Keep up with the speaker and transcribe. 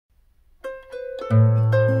I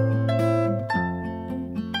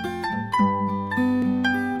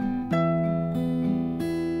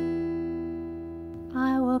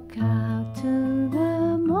walk out to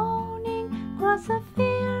the morning, cross a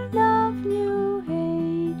field of new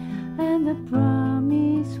hay, and the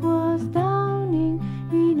promise was dawning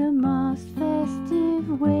in a most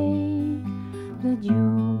festive way. The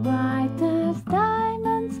dew bright as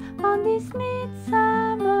diamonds on this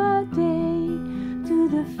midsummer day, to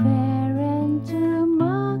the fair and to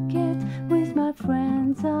market with my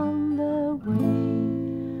friends on the way.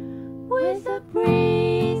 With the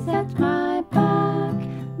breeze at my back,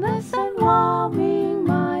 the sun warming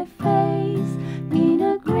my face, in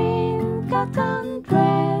a green cotton dress